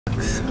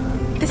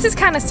This is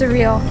kind of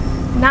surreal.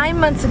 9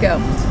 months ago,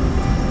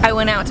 I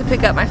went out to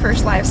pick up my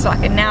first livestock,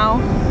 and now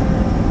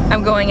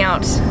I'm going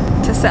out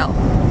to sell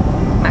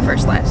my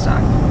first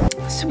livestock.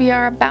 So we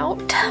are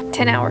about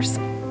 10 hours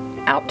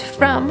out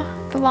from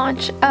the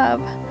launch of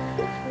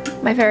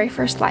my very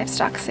first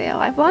livestock sale.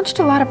 I've launched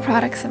a lot of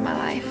products in my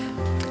life,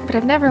 but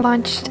I've never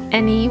launched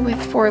any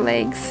with 4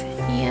 legs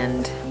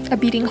and a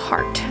beating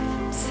heart.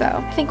 So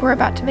I think we're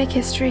about to make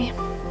history.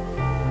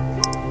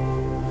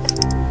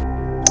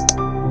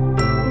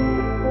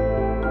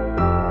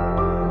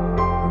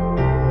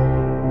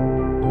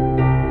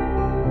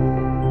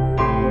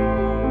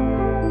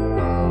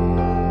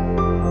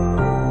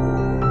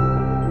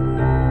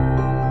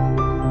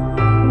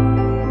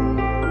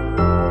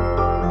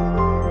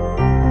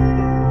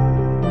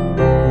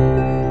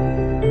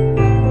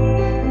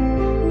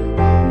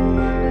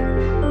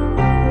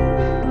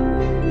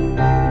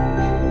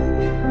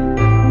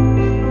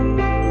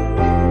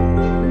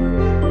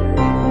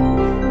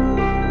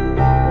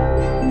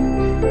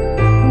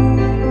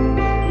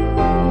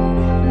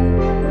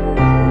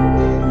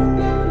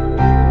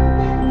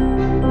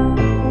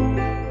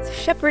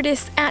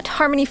 Shepherdess at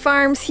Harmony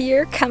Farms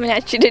here, coming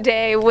at you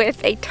today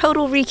with a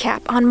total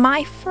recap on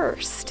my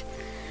first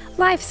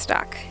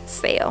livestock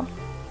sale.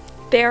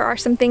 There are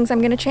some things I'm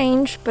going to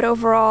change, but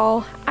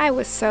overall I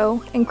was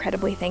so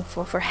incredibly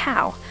thankful for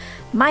how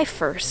my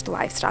first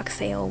livestock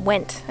sale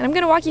went. And I'm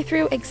going to walk you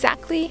through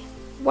exactly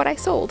what I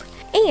sold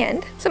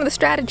and some of the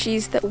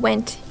strategies that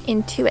went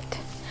into it.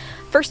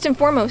 First and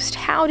foremost,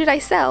 how did I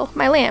sell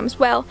my lambs?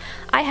 Well,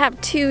 I have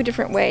 2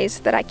 different ways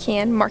that I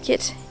can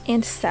market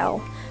and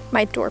sell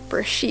my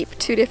Dorper sheep,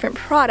 2 different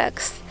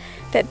products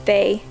that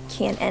they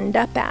can end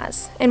up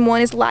as. And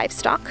one is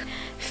livestock,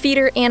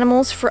 feeder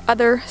animals for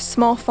other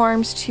small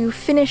farms to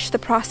finish the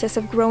process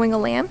of growing a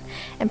lamb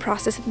and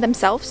process it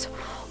themselves,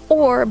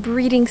 or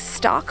breeding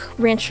stock.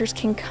 Ranchers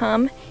can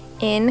come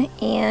in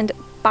and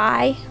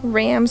buy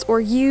rams or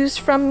use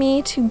from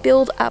me to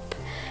build up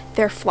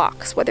their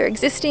flocks, whether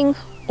existing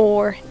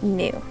or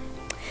new.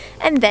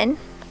 And then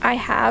I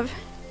have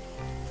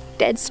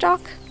dead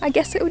stock, I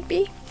guess it would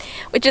be,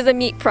 which is a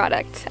meat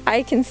product.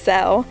 I can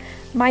sell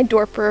my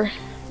Dorper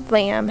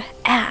lamb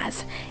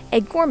as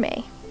a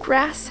gourmet,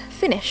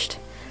 grass-finished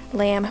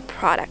lamb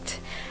product.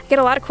 I get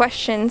a lot of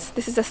questions,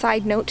 this is a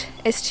side note,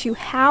 as to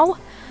how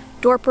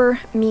Dorper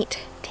meat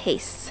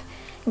tastes.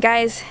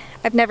 Guys,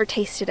 I've never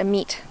tasted a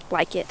meat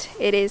like it.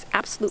 It is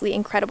absolutely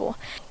incredible.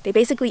 They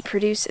basically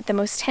produce the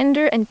most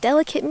tender and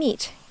delicate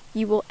meat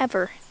you will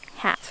ever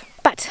have.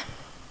 But,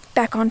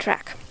 back on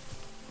track.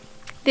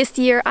 This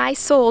year I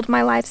sold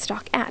my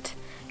livestock at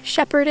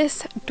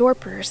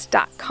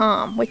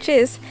shepherdessdorpers.com, which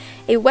is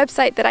a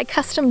website that I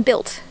custom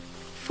built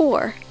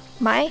for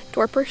my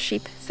Dorper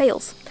sheep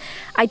sales.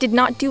 I did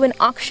not do an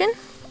auction,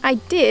 I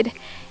did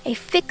a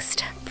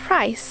fixed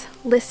price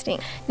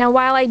listing. Now,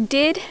 while I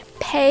did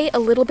pay a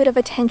little bit of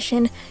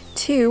attention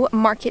to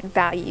market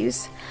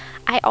values,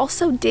 I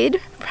also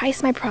did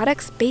price my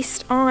products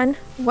based on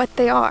what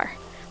they are,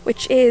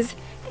 which is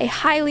a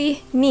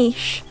highly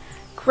niche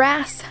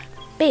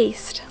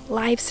grass-based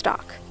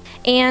livestock.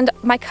 And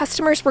my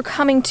customers were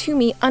coming to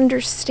me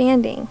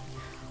understanding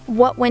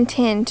what went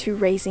into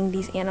raising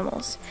these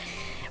animals.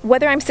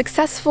 Whether I'm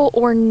successful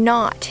or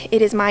not,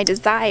 it is my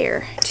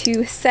desire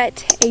to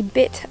set a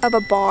bit of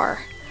a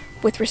bar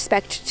with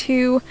respect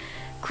to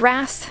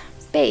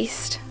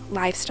grass-based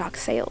livestock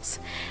sales.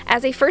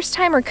 As a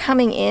first-timer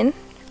coming in,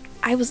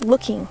 I was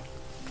looking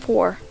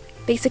for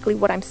basically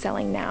what I'm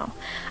selling now.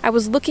 I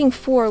was looking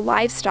for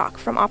livestock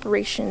from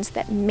operations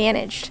that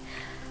managed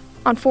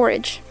on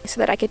forage so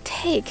that I could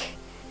take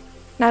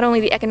not only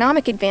the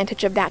economic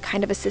advantage of that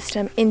kind of a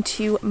system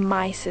into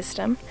my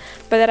system,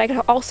 but that I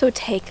could also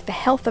take the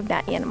health of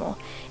that animal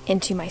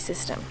into my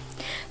system.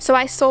 So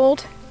I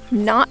sold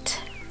not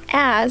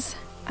as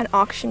an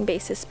auction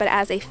basis, but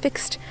as a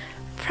fixed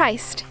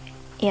priced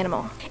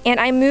animal. And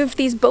I moved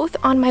these both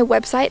on my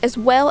website as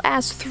well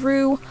as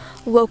through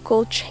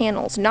local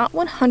channels. Not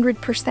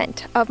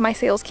 100% of my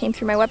sales came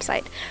through my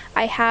website.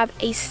 I have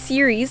a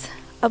series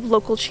of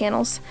local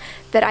channels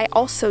that I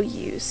also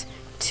use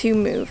to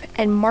move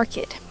and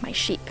market my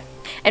sheep.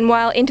 And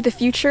while into the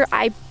future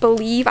I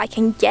believe I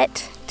can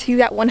get to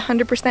that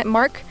 100%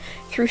 mark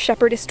through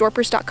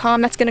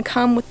shepherdessdorpers.com, that's going to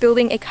come with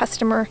building a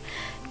customer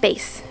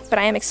base. But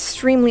I am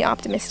extremely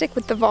optimistic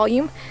with the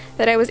volume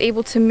that I was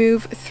able to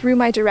move through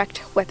my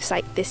direct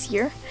website this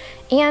year,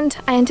 and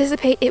I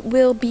anticipate it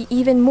will be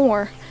even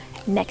more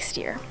next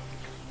year.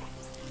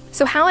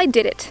 So how I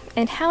did it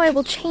and how I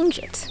will change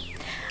it.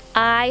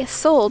 I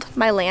sold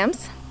my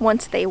lambs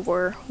once they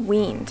were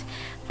weaned,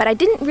 but I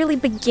didn't really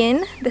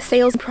begin the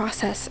sales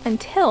process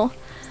until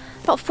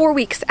about 4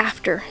 weeks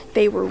after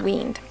they were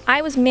weaned.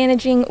 I was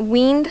managing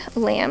weaned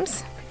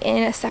lambs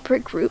in a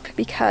separate group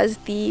because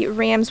the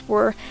rams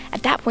were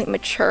at that point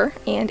mature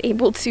and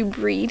able to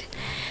breed.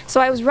 So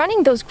I was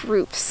running those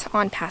groups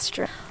on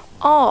pasture,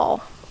 all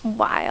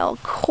while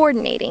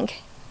coordinating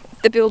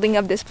the building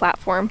of this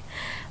platform,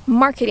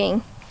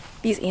 marketing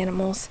these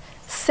animals,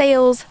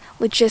 sales,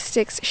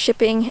 logistics,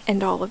 shipping,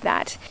 and all of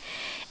that.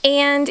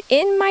 And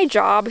in my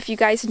job, if you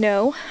guys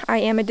know, I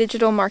am a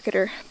digital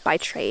marketer by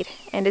trade,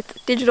 and it's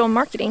digital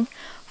marketing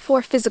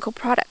for physical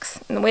products.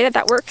 And the way that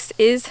that works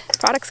is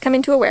products come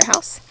into a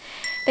warehouse,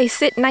 they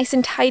sit nice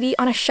and tidy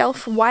on a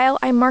shelf while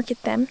I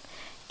market them,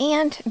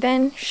 and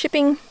then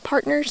shipping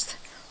partners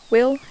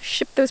will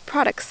ship those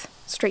products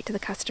straight to the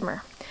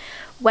customer.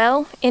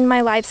 Well, in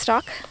my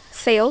livestock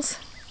sales,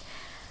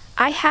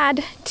 I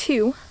had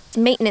 2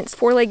 maintenance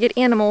 4-legged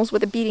animals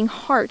with a beating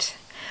heart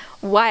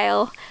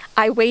while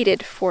I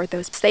waited for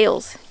those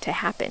sales to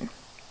happen.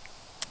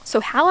 So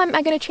how am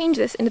I going to change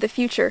this into the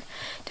future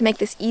to make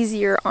this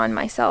easier on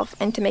myself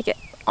and to make it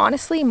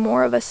honestly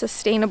more of a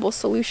sustainable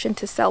solution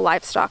to sell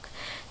livestock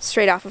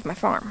straight off of my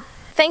farm?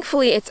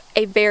 Thankfully, it's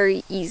a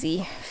very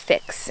easy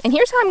fix. And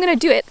here's how I'm going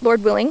to do it,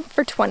 Lord willing,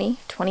 for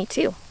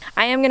 2022.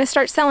 I am going to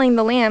start selling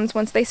the lambs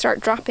once they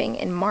start dropping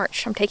in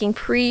March. I'm taking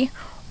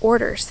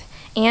pre-orders.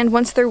 And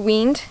once they're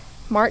weaned,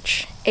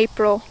 March,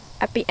 April,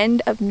 at the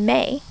end of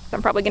May,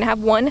 I'm probably going to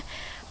have one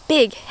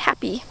big,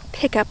 happy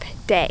pickup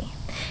day.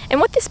 And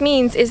what this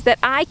means is that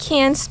I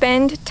can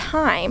spend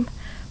time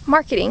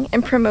marketing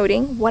and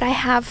promoting what I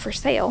have for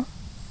sale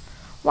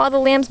while the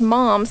lambs'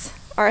 moms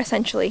are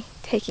essentially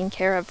taking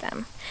care of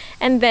them.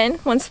 And then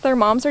once their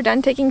moms are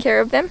done taking care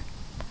of them,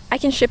 I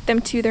can ship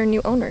them to their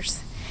new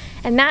owners.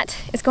 And that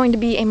is going to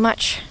be a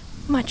much,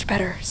 much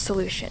better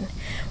solution.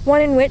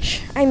 One in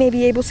which I may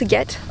be able to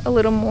get a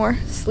little more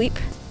sleep.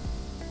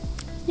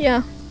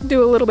 Yeah,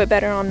 do a little bit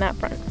better on that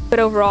front. But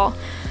overall,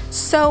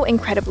 so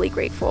incredibly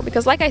grateful,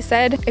 because like I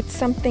said, it's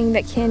something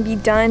that can be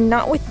done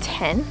not with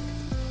 10,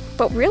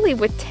 but really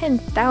with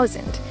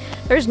 10,000.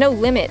 There's no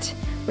limit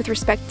with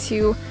respect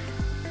to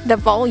the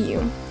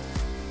volume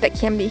that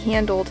can be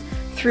handled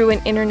through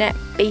an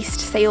internet-based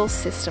sales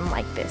system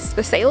like this.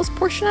 The sales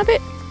portion of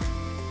it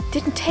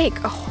didn't take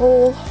a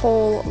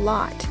whole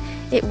lot.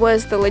 It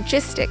was the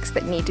logistics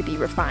that need to be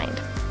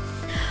refined.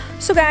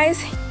 So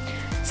guys,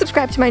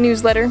 subscribe to my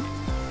newsletter,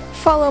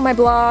 follow my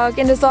blog,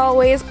 and as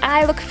always,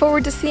 I look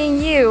forward to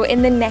seeing you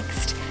in the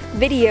next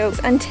videos.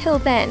 Until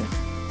then,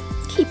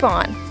 keep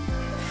on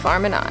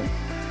farming on.